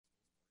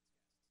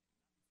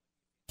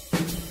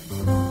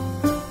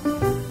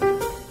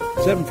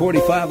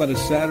7:45 on a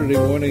Saturday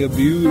morning, a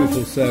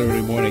beautiful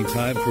Saturday morning.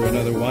 Time for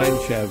another wine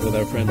chat with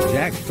our friend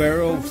Jack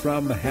Farrell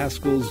from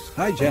Haskell's.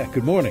 Hi, Jack.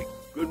 Good morning.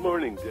 Good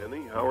morning,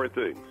 Denny. How are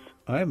things?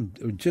 I'm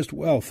just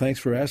well. Thanks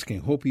for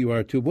asking. Hope you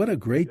are too. What a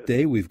great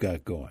day we've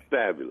got going.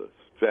 Fabulous.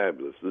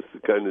 Fabulous. This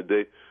is the kind of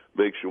day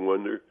makes you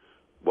wonder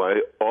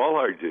why all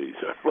our days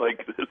are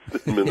like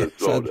this in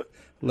Minnesota.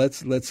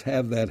 Let's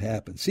have that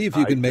happen. See if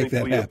you can make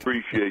that happen. We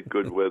appreciate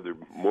good weather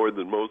more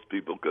than most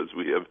people because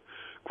we have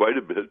quite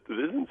a bit that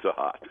isn't so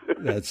hot.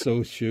 That's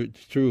so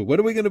true. What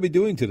are we going to be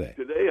doing today?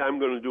 Today I'm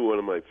going to do one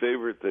of my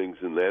favorite things,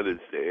 and that is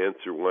to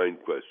answer wine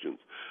questions.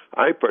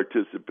 I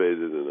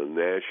participated in a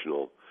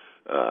national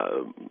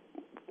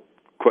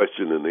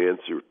question and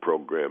answer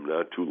program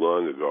not too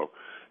long ago,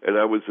 and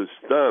I was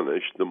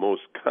astonished. The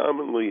most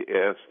commonly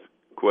asked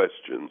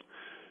question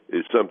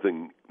is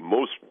something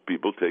most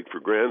people take for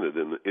granted,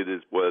 and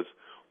was,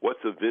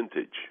 what's a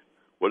vintage?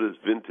 What does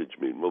vintage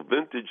mean? Well,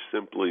 vintage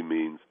simply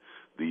means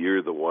the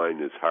year the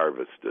wine is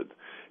harvested.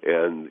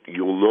 And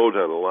you'll note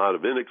on a lot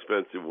of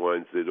inexpensive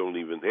wines, they don't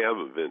even have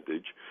a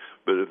vintage.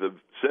 But if it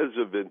says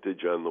a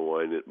vintage on the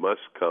wine, it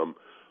must come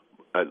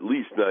at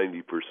least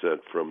 90%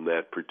 from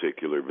that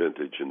particular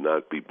vintage and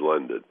not be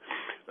blended.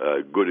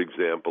 A good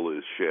example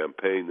is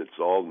champagne. It's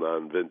all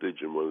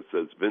non-vintage, and when it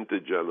says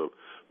vintage on a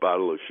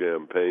bottle of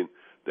champagne,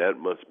 that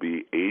must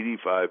be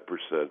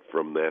 85%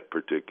 from that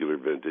particular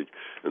vintage,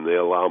 and they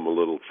allow them a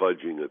little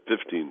fudging at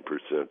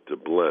 15% to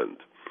blend.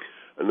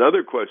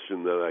 Another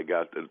question that I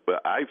got that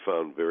I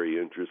found very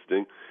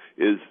interesting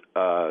is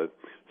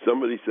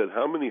somebody said,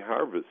 how many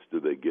harvests do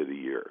they get a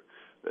year?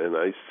 And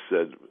I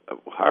said,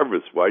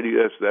 harvest, why do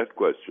you ask that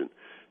question?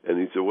 And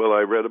he said, well,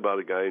 I read about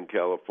a guy in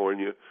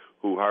California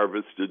who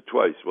harvested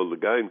twice. Well, the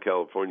guy in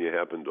California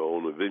happened to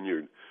own a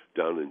vineyard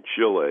down in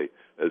Chile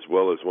as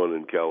well as one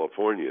in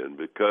California. And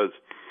because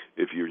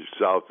if you're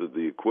south of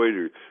the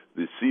equator,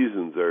 the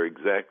seasons are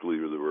exactly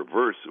the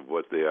reverse of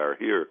what they are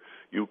here,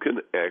 you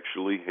can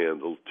actually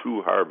handle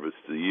two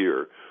harvests a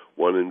year,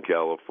 one in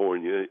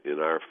California in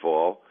our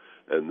fall,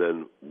 and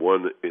then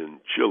one in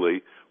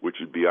Chile, which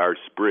would be our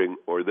spring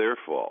or their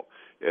fall.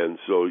 And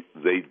so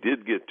they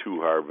did get two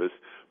harvests,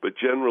 but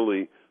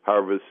generally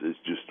harvest is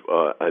just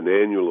an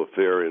annual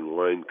affair in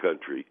wine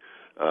country.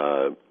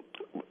 The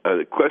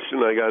question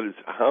I got is,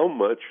 how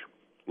much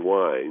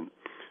wine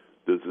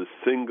does a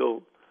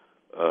single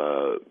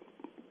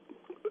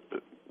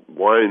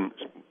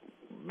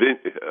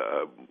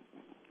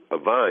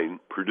vine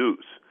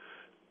produce?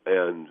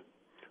 And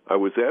I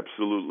was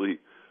absolutely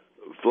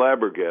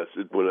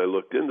flabbergasted when I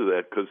looked into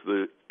that because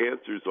the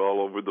answer's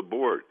all over the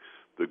board.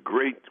 The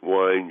great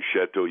wine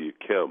Chateau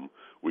Yquem,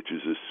 which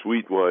is a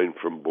sweet wine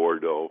from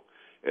Bordeaux,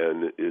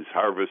 and is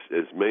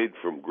made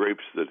from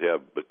grapes that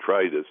have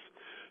botrytis,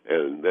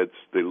 and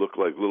they look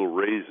like little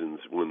raisins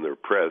when they're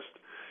pressed.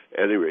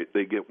 At any rate,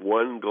 they get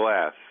one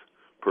glass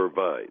per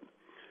vine.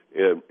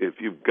 And if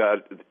you've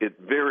got, it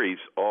varies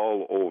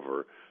all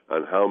over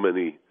on how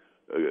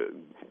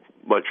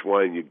much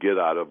wine you get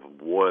out of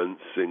one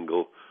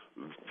single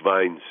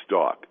vine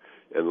stalk.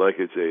 And like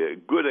I say, a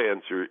good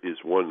answer is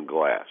one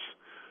glass.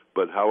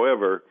 But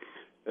however,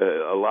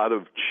 a lot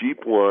of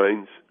cheap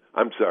wines,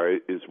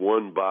 is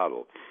one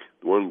bottle.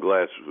 One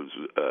glass was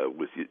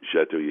with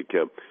Chateau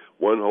Yquem,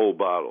 one whole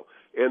bottle.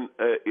 And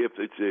if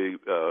it's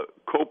a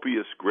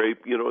copious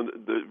grape,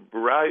 the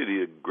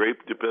variety of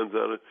grape depends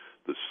on it,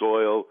 the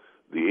soil,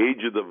 the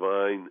age of the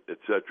vine,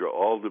 etc.,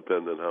 all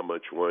depend on how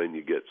much wine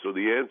you get. So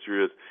the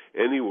answer is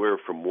anywhere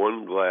from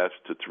one glass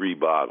to 3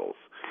 bottles.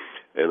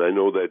 And I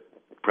know that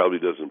probably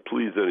doesn't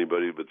please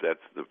anybody, but that's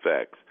the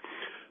facts.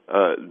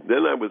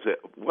 Then I was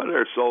asked, what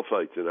are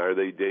sulfites and are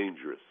they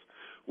dangerous?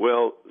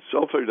 Well,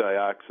 sulfur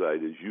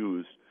dioxide is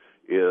used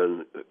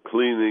in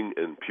cleaning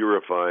and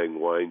purifying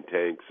wine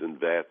tanks and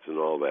vats and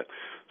all that.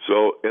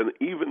 So, and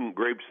even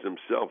grapes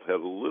themselves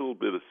have a little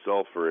bit of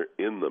sulfur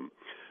in them.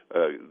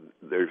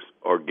 There's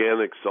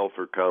organic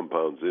sulfur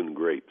compounds in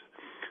grapes.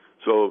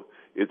 So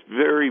it's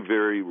very,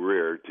 very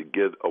rare to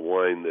get a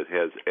wine that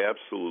has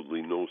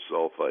absolutely no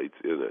sulfites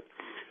in it.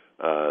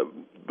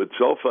 But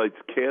sulfites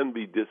can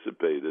be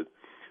dissipated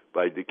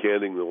by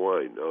decanting the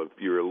wine. Now, if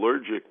you're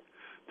allergic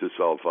to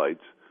sulfites,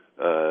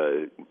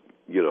 the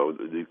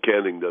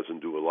decanting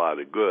doesn't do a lot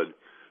of good,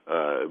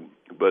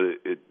 but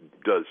it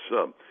does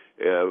some.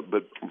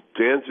 But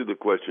to answer the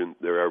question,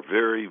 there are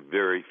very,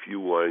 very few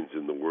wines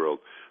in the world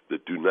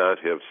that do not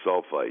have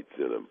sulfites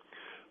in them.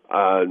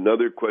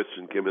 Another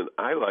question came in.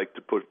 I like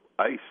to put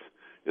ice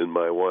in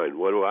my wine.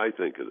 What do I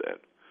think of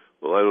that?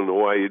 Well, I don't know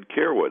why you'd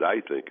care what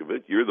I think of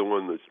it. You're the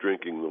one that's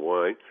drinking the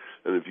wine,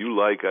 and if you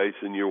like ice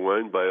in your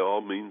wine, by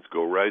all means,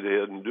 go right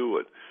ahead and do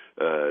it.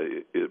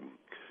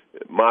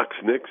 It mocks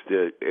nix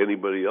to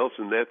anybody else,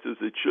 and that's as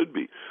it should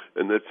be.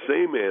 And that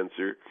same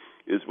answer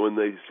is when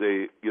they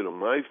say,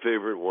 my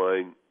favorite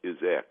wine is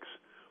X.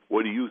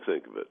 What do you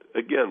think of it?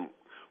 Again,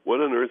 what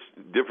on earth's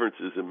difference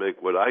does it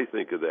make what I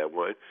think of that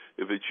wine?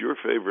 If it's your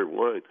favorite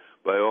wine,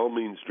 by all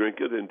means drink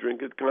it and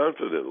drink it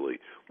confidently.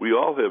 We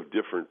all have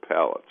different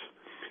palates.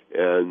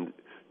 And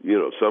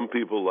some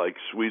people like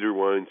sweeter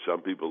wine,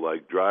 some people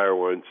like drier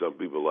wine, some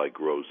people like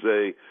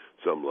rosé,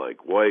 some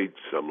like white,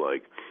 some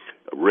like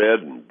red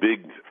and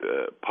big,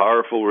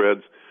 powerful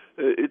reds.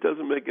 It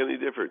doesn't make any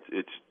difference.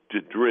 It's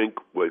to drink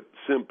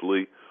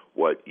simply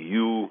what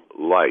you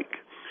like.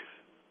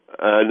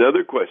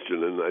 Another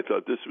question, and I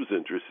thought this was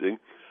interesting.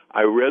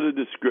 I read a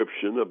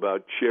description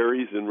about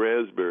cherries and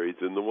raspberries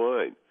in the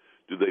wine.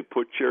 Do they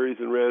put cherries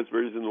and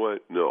raspberries in the wine?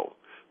 No.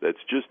 That's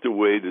just a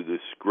way to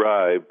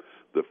describe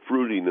the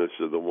fruitiness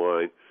of the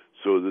wine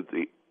so that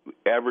the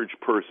average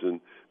person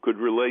could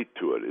relate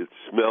to it. It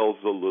smells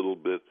a little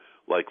bit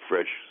like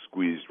fresh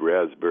squeezed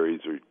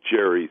raspberries or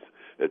cherries,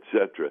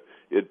 etc.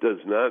 It does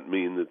not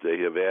mean that they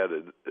have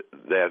added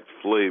that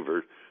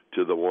flavor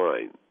to the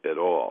wine at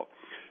all.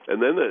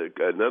 And then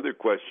another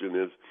question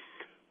is,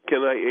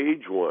 can I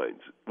age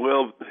wines?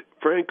 Well,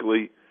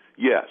 frankly,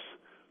 yes.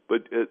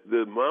 But the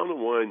amount of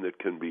wine that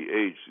can be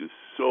aged is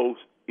so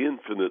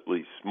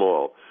infinitely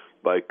small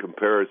by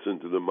comparison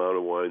to the amount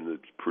of wine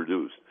that's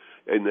produced.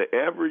 And the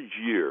average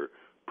year,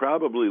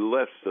 probably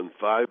less than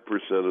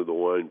 5% of the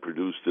wine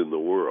produced in the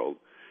world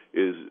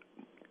is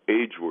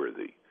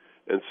age-worthy.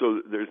 And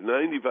so there's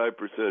 95%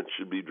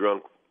 should be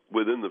drunk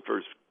within the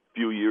first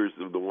few years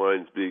of the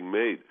wine's being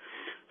made.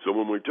 So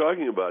when we're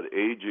talking about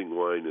aging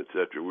wine,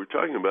 etc., we're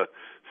talking about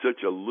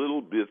such a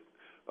little bit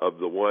of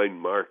the wine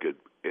market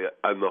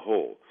on the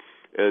whole.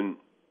 And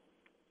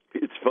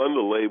it's fun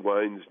to lay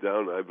wines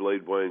down. I've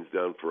laid wines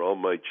down for all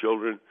my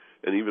children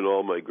and even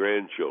all my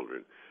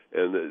grandchildren.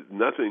 And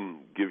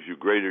nothing gives you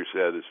greater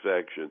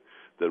satisfaction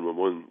than when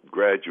one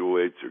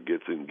graduates or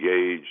gets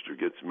engaged or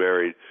gets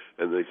married,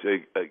 and they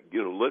say,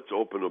 let's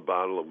open a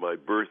bottle of my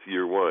birth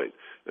year wine.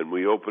 And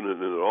we open it,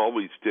 and it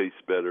always tastes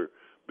better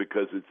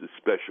because it's a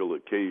special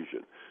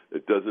occasion.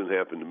 It doesn't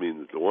happen to mean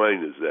that the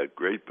wine is that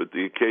great, but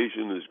the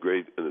occasion is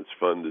great, and it's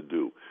fun to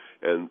do.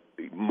 And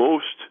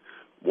most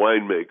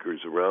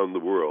winemakers around the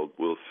world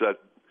will set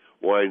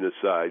wine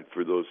aside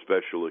for those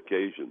special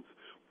occasions.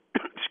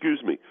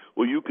 Excuse me.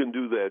 Well, you can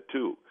do that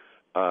too.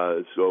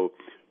 So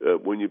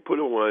when you put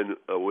a wine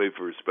away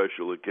for a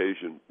special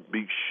occasion,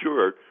 be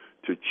sure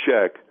to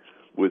check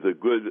with a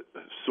good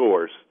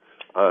source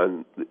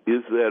on,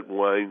 is that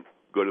wine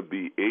going to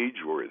be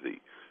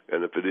age-worthy?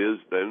 And if it is,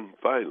 then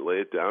fine, lay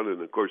it down.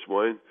 And, of course,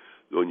 wine,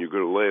 when you're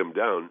going to lay them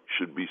down,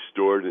 should be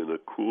stored in a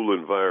cool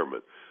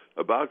environment.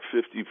 About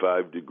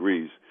 55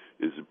 degrees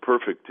is a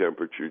perfect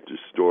temperature to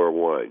store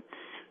wine.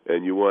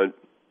 And you want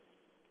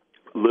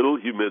little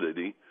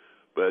humidity,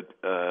 but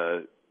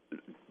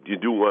you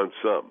do want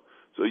some.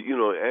 So,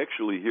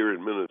 actually here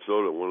in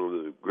Minnesota, one of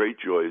the great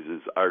joys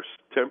is our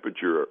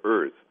temperature of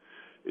Earth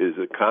is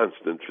a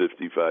constant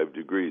 55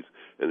 degrees.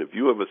 And if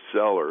you have a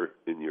cellar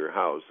in your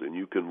house and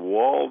you can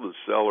wall the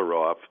cellar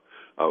off,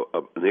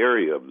 an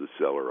area of the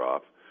cellar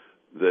off,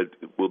 that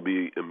will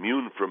be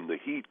immune from the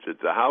heat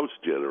that the house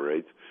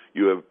generates,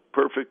 you have a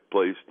perfect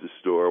place to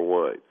store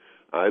wine.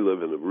 I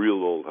live in a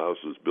real old house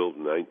that was built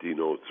in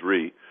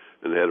 1903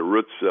 and had a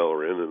root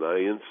cellar in, and I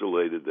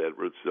insulated that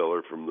root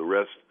cellar from the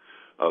rest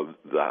of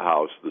the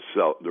house,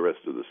 the rest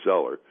of the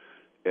cellar.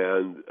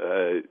 And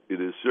it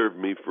has served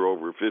me for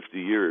over 50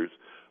 years.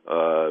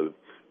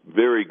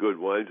 Very good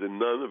wines, and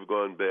none have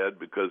gone bad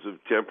because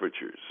of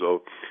temperature.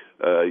 So,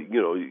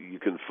 you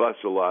can fuss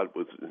a lot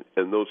with,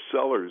 and those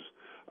cellars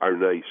are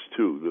nice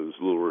too, those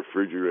little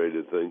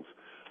refrigerated things.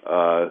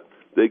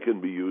 They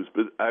can be used,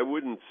 but I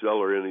wouldn't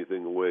cellar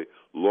anything away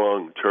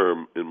long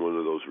term in one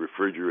of those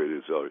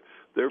refrigerated cellars.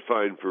 They're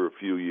fine for a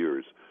few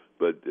years,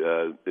 but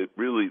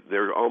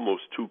they're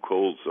almost too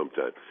cold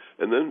sometimes.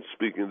 And then,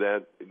 speaking of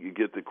that, you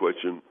get the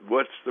question,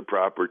 what's the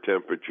proper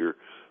temperature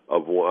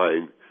of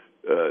wine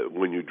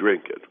when you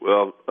drink it?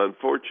 Well,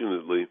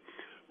 unfortunately,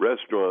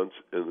 restaurants,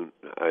 and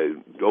I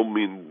don't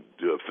mean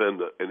to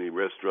offend any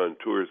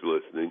restaurateurs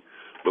listening,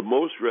 but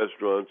most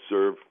restaurants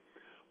serve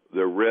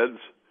their reds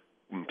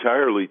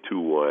entirely too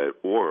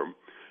warm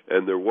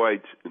and their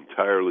whites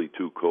entirely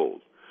too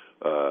cold.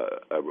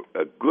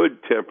 A good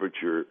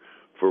temperature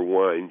for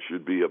wine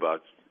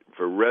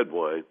for red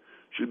wine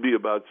should be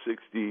about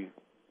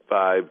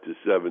 65 to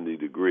 70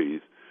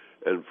 degrees,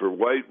 and for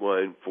white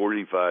wine,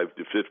 45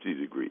 to 50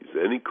 degrees.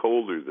 Any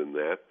colder than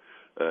that,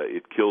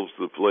 it kills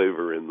the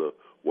flavor in the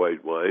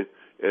white wine,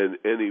 and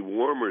any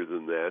warmer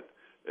than that,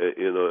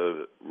 in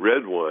a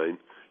red wine,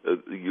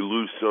 you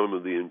lose some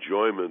of the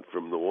enjoyment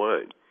from the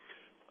wine.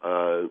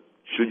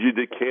 Should you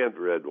decant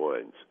red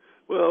wines?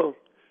 Well,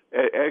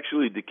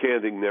 actually,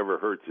 decanting never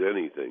hurts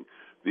anything.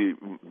 The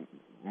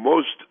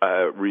most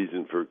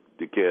reason for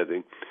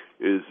decanting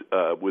is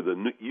with a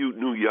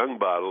new young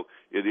bottle,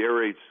 it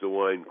aerates the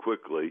wine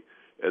quickly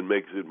and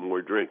makes it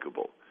more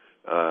drinkable.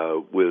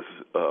 With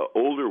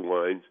older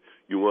wines,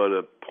 you want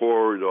to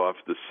pour it off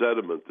the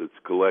sediment that's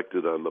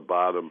collected on the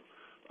bottom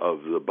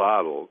of the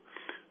bottle.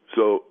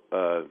 So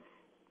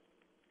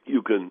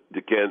you can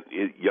decant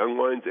young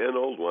wines and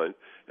old wines,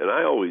 and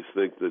I always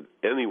think that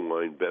any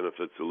wine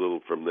benefits a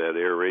little from that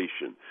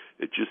aeration.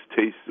 It just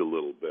tastes a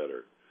little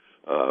better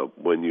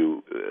when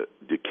you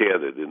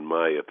decant it, in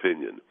my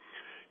opinion.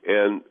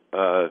 And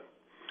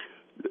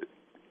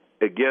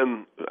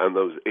again, on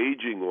those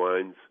aging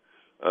wines,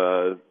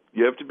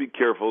 you have to be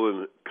careful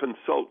and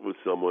consult with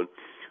someone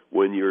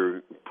when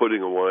you're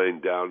putting a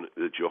wine down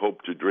that you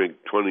hope to drink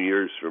 20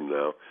 years from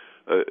now.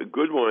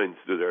 Good wines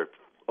that are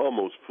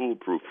almost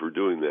foolproof for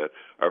doing that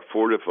are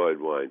fortified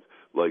wines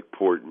like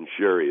port and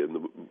sherry. And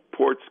the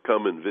ports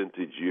come in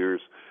vintage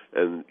years,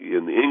 and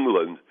in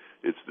England,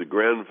 it's the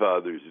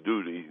grandfather's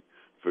duty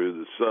for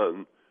the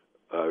son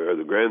or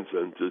the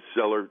grandson to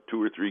cellar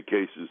 2 or 3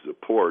 cases of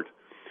port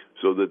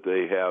so that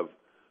they have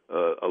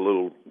a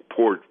little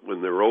port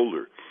when they're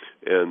older.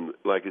 And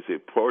like I say,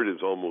 port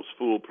is almost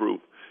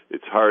foolproof.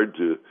 It's hard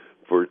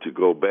for it to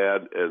go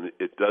bad, and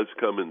it does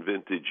come in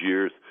vintage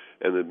years,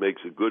 and it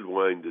makes a good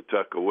wine to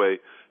tuck away.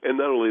 And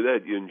not only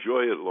that, you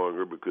enjoy it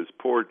longer because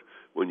port,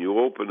 when you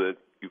open it,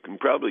 you can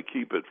probably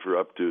keep it for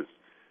up to,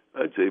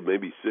 I'd say,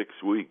 maybe 6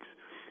 weeks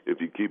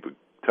if you keep it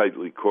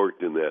tightly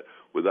corked in that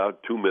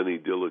without too many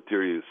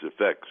deleterious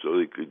effects, so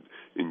they could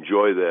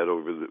enjoy that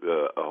over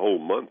a whole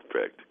month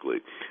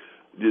practically.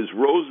 Is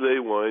rosé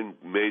wine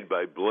made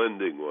by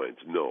blending wines?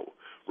 No.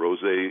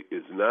 Rosé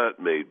is not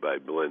made by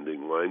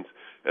blending wines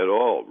at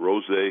all.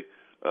 Rosé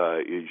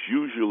is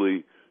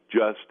usually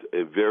just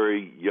a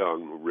very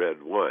young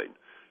red wine.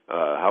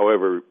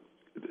 However,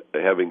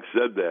 having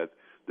said that,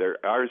 there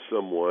are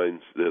some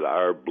wines that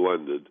are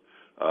blended,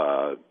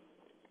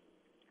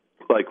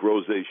 like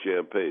rosé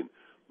champagne.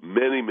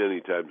 Many,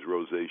 many times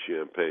rosé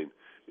champagne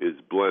is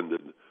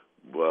blended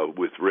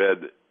with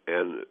red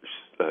and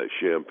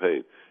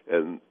champagne,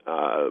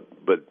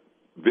 but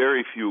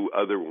very few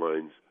other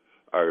wines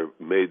are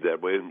made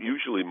that way. And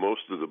usually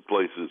most of the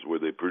places where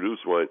they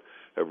produce wine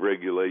have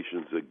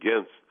regulations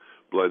against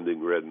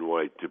blending red and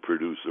white to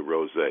produce a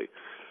rosé.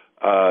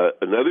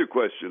 Another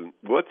question,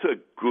 what's a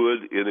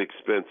good,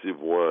 inexpensive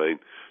wine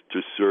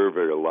to serve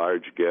at a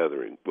large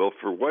gathering? Well,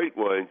 for white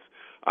wines,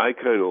 I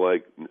kind of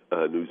like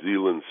New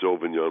Zealand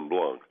Sauvignon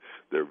Blanc.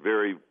 They're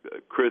very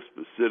crisp,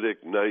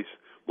 acidic, nice.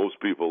 Most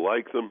people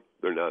like them.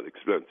 They're not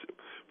expensive.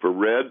 For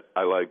red,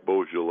 I like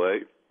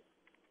Beaujolais.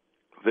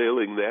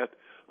 Failing that,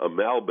 a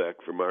Malbec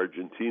from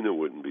Argentina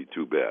wouldn't be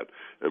too bad.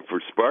 And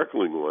for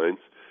sparkling wines,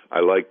 I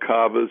like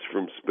Cavas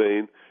from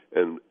Spain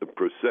and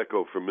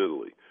Prosecco from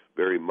Italy.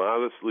 Very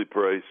modestly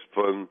priced,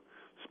 fun,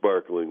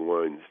 sparkling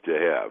wines to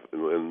have.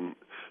 And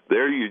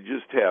there you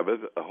just have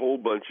it, a whole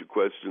bunch of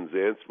questions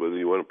answered, whether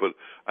you want to put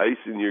ice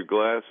in your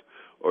glass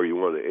or you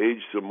want to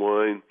age some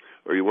wine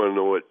or you want to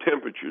know what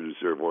temperature to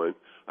serve wine.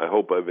 I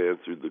hope I've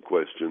answered the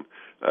question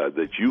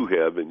that you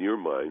have in your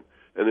mind.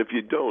 And if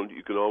you don't,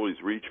 you can always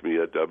reach me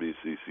at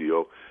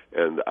WCCO,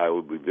 and I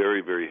will be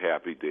very, very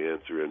happy to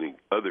answer any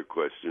other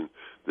questions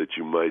that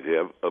you might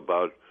have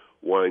about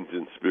wines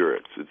and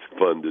spirits. It's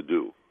fun to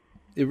do.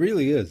 It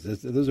really is.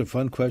 Those are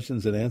fun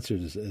questions and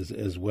answers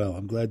as well.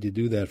 I'm glad you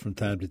do that from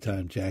time to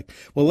time, Jack.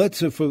 Well,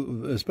 let's,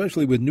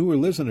 especially with newer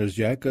listeners,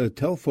 Jack,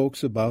 tell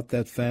folks about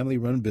that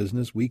family-run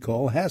business we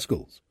call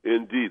Haskell's.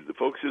 Indeed. The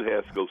folks at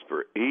Haskell's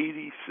for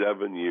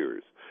 87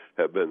 years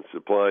have been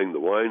supplying the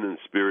wine and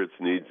spirits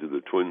needs of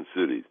the Twin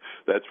Cities.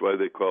 That's why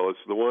they call us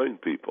the wine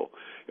people.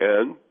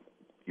 And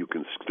you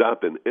can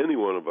stop in any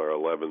one of our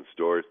 11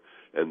 stores,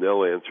 and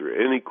they'll answer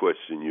any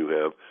question you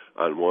have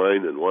on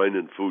wine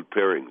and food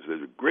pairings.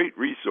 There's a great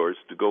resource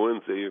to go in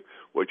and say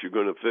what you're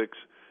going to fix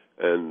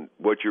and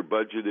what your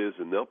budget is,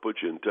 and they'll put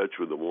you in touch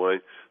with a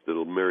wine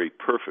that'll marry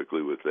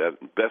perfectly with that.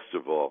 And best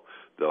of all,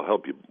 they'll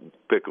help you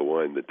pick a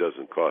wine that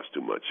doesn't cost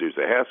too much. There's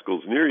a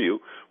Haskell's near you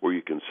where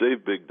you can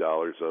save big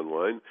dollars on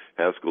wine.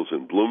 Haskell's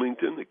in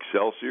Bloomington,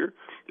 Excelsior.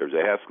 There's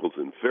a Haskell's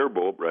in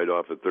Faribault right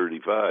off at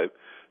 35.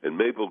 And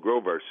Maple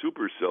Grove, our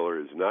super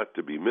cellar, is not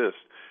to be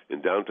missed.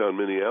 In downtown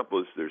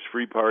Minneapolis, there's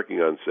free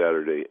parking on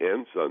Saturday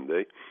and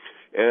Sunday.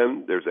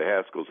 And there's a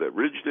Haskell's at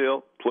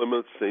Ridgedale,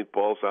 Plymouth, St.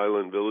 Paul's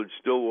Island Village,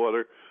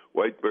 Stillwater,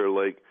 White Bear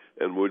Lake,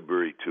 and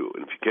Woodbury, too.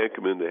 And if you can't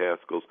come into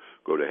Haskell's,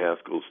 go to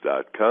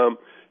Haskells.com,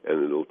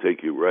 and it'll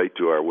take you right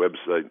to our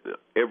website.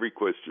 Every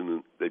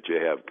question that you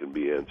have can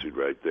be answered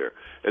right there.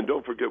 And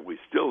don't forget, we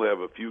still have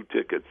a few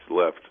tickets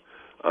left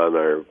on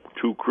our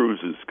 2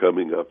 cruises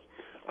coming up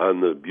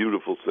on the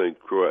beautiful St.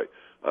 Croix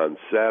on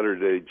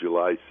Saturday,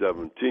 July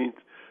 17th,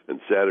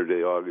 and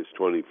Saturday, August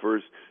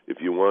 21st.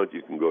 If you want,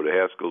 you can go to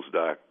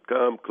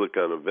Haskells.com, click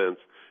on events,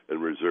 and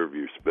reserve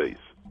your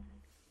space.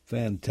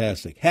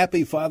 Fantastic.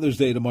 Happy Father's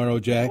Day tomorrow,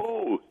 Jack.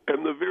 Oh,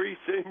 and the very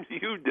same to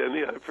you,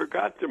 Denny. I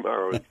forgot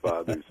tomorrow is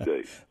Father's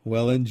Day.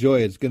 Well,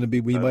 enjoy it. It's going to be,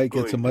 we might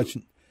get some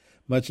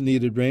much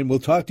needed rain. We'll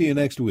talk to you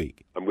next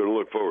week. I'm going to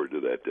look forward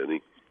to that,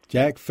 Denny.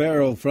 Jack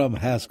Farrell from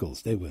Haskell.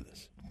 Stay with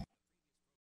us.